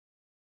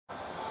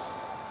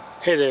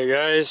Hey there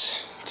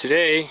guys,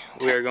 today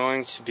we are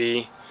going to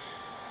be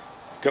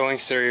going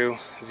through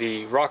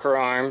the rocker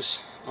arms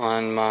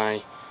on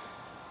my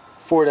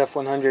Ford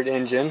F100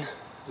 engine.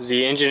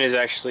 The engine is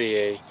actually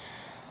a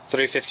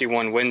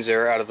 351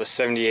 Windsor out of a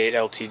 78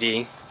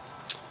 LTD,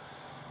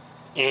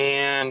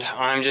 and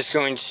I'm just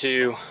going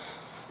to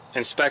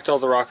inspect all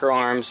the rocker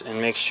arms and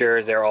make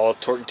sure they're all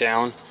torqued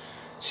down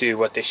to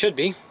what they should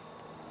be.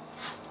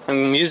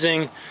 I'm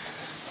using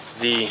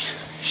the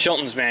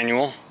Shelton's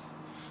manual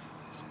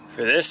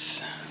for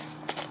this,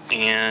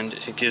 and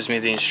it gives me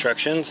the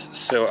instructions,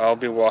 so I'll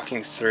be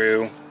walking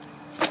through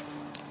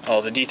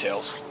all the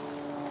details.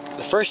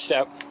 The first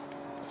step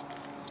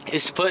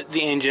is to put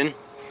the engine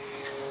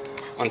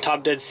on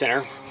top dead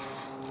center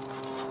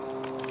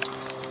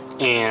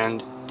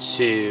and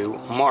to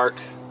mark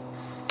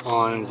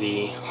on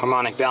the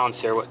harmonic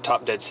balancer what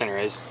top dead center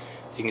is.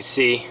 You can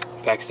see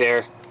back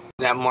there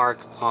that mark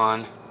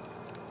on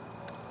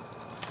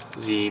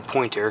the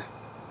pointer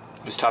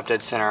is top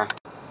dead center.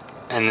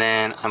 And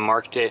then I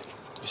marked it.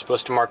 You're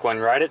supposed to mark one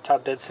right at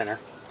top dead center,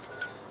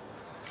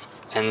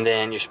 and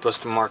then you're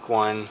supposed to mark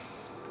one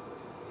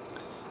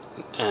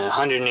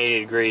 180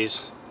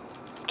 degrees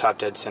top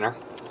dead center,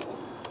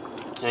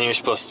 and then you're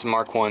supposed to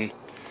mark one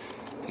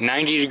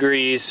 90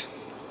 degrees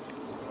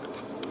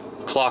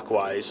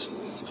clockwise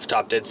of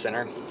top dead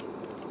center.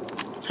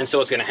 And so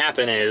what's going to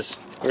happen is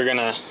we're going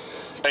to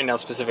tighten down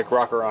specific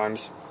rocker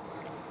arms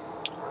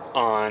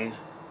on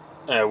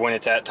when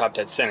it's at top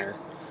dead center,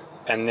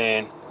 and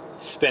then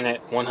spin it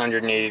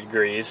 180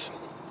 degrees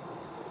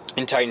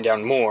and tighten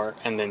down more,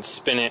 and then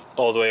spin it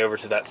all the way over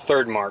to that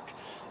third mark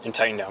and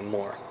tighten down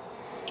more.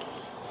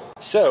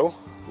 So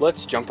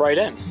let's jump right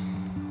in.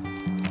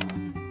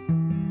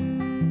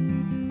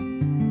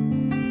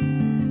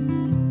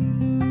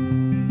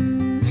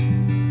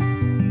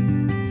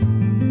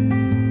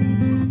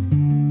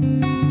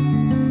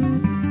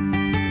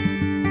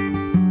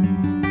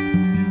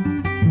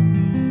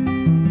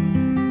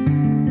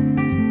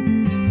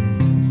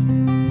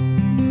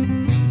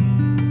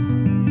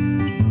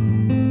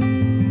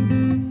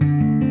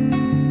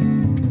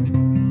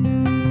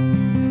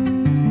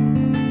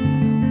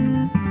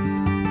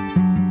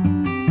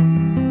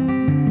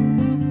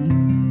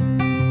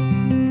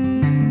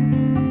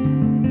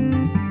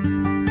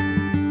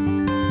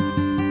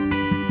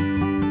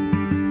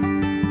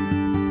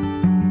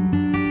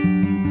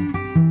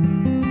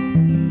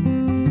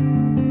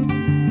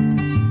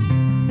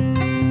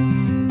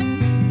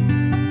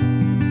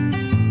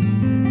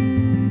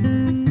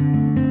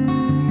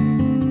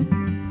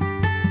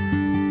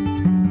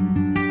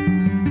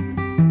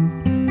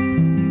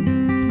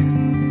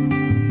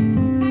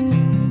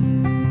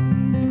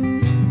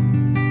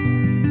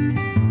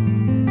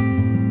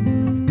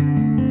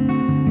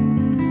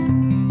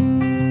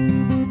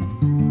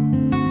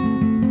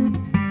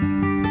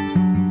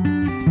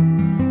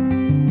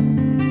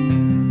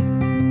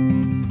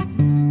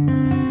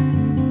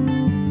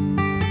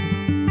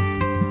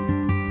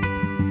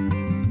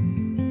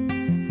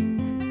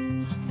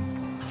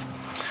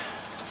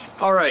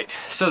 Alright,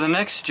 so the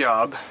next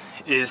job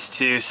is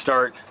to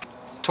start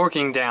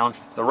torquing down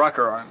the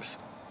rocker arms.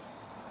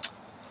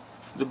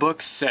 The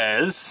book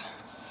says,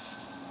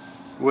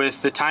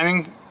 with the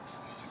timing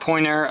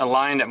pointer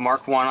aligned at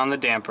Mark 1 on the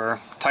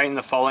damper, tighten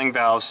the following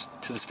valves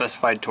to the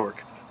specified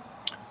torque.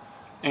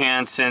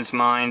 And since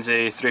mine's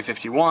a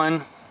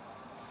 351,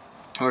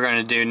 we're going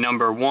to do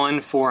number 1,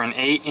 4, and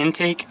 8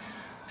 intake,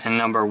 and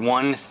number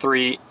 1,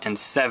 3, and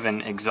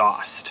 7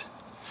 exhaust.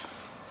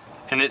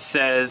 And it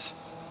says,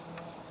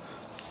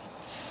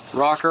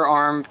 rocker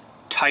arm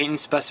tighten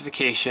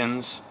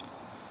specifications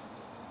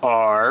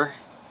are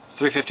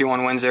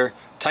 351 Windsor,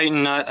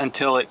 tighten nut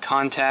until it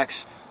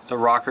contacts the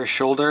rocker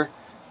shoulder,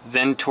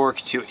 then torque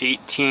to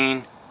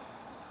 18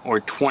 or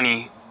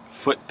 20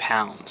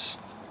 foot-pounds.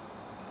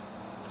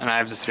 And I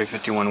have the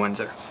 351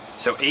 Windsor.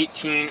 So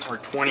 18 or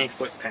 20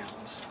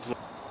 foot-pounds.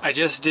 I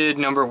just did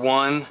number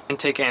 1,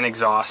 intake and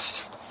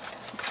exhaust,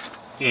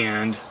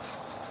 and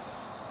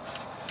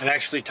it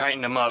actually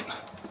tightened them up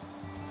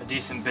a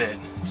decent bit,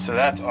 so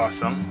that's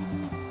awesome.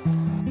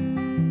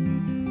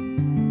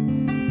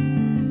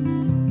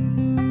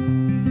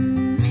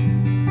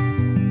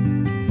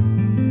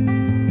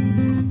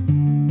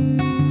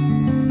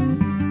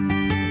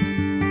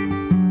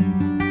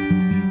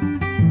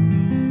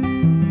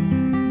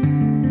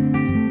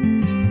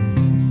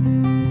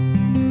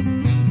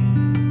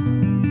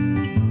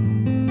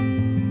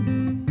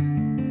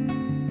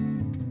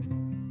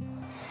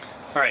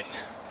 Alright,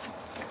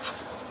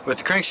 with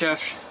the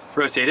crankshaft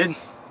rotated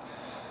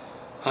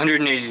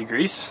 180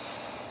 degrees.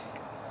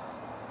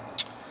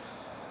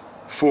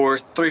 For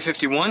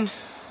 351,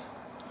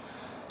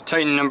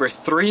 tighten number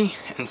 3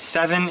 and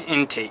 7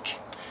 intake,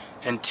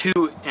 and 2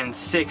 and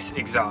 6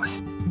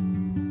 exhaust.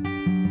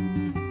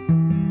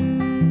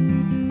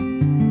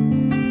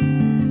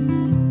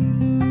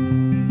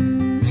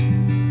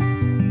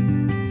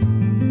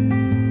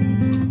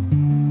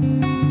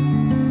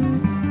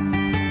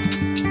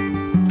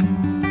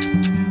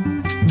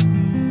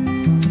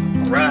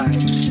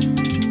 Alright.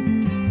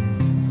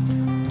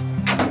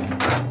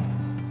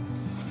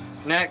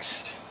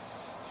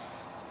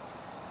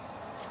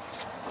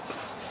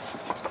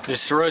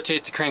 is to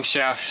rotate the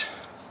crankshaft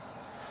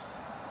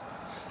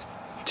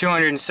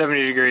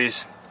 270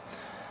 degrees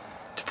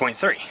to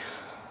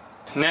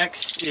 0.3.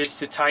 Next is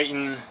to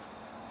tighten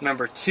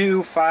number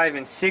 2, 5,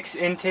 and 6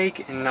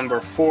 intake and number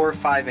 4,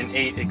 5, and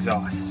 8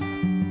 exhaust.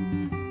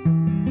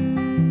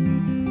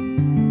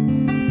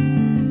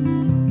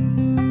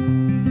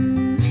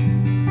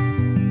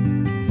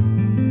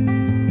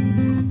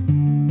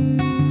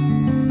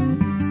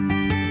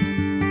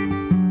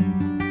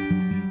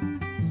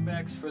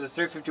 Specs for the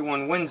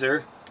 351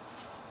 Windsor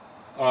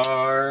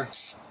are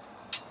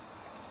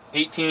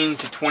 18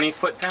 to 20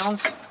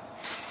 foot-pounds,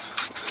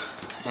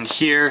 and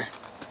here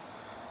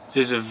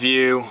is a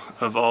view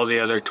of all the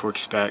other torque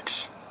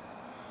specs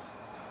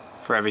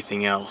for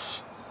everything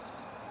else.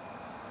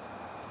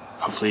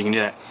 Hopefully you can do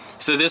that.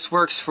 So this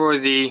works for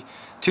the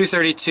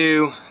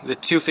 232, the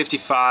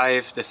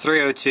 255, the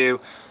 302,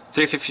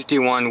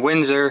 351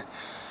 Windsor,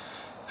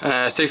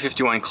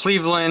 351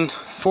 Cleveland,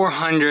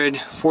 400,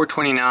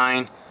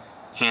 429,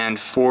 and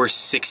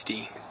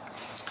 460.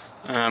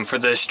 For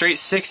the straight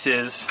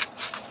sixes,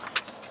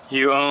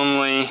 you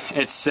only,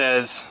 it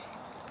says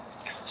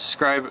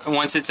Scribe,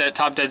 once it's at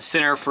top dead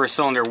center for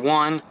cylinder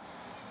 1,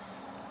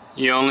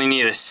 you only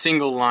need a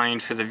single line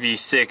for the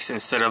V6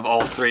 instead of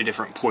all 3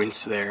 different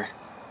points there.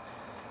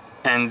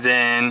 And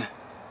then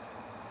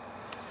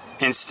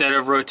instead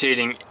of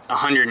rotating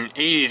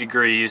 180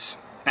 degrees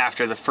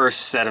after the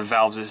first set of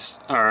valves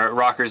or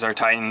rockers are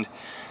tightened,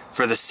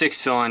 for the 6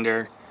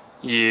 cylinder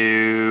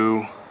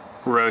you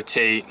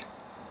rotate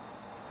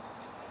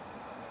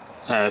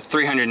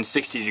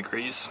 360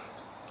 degrees.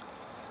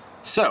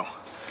 So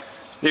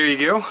there you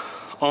go.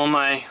 All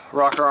my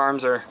rocker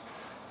arms are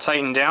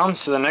tightened down,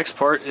 so the next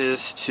part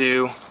is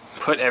to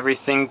put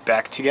everything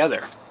back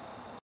together.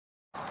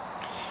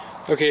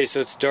 Okay, so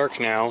it's dark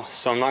now,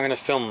 so I'm not going to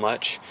film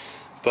much,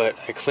 but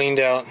I cleaned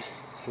out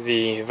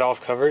the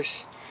valve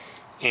covers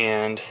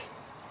and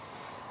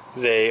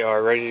they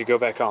are ready to go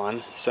back on.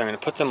 So I'm going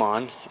to put them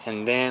on,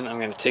 and then I'm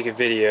going to take a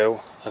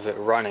video of it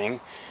running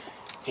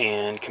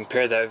and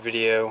compare that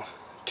video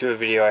to a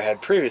video I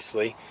had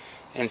previously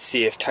and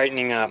see if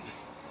tightening up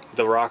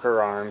the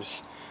rocker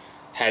arms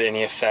had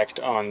any effect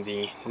on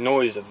the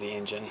noise of the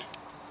engine,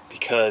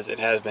 because it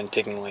has been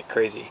ticking like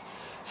crazy.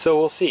 So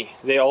we'll see.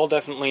 They all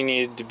definitely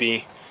needed to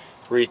be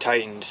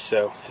retightened,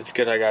 so it's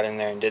good I got in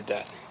there and did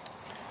that.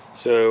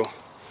 So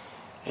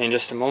in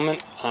just a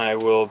moment I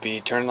will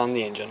be turning on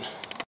the engine.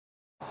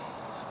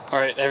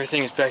 Alright,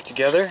 everything is back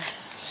together,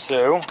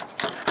 so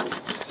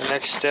the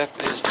next step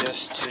is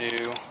just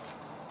to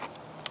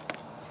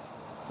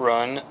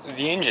run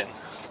the engine.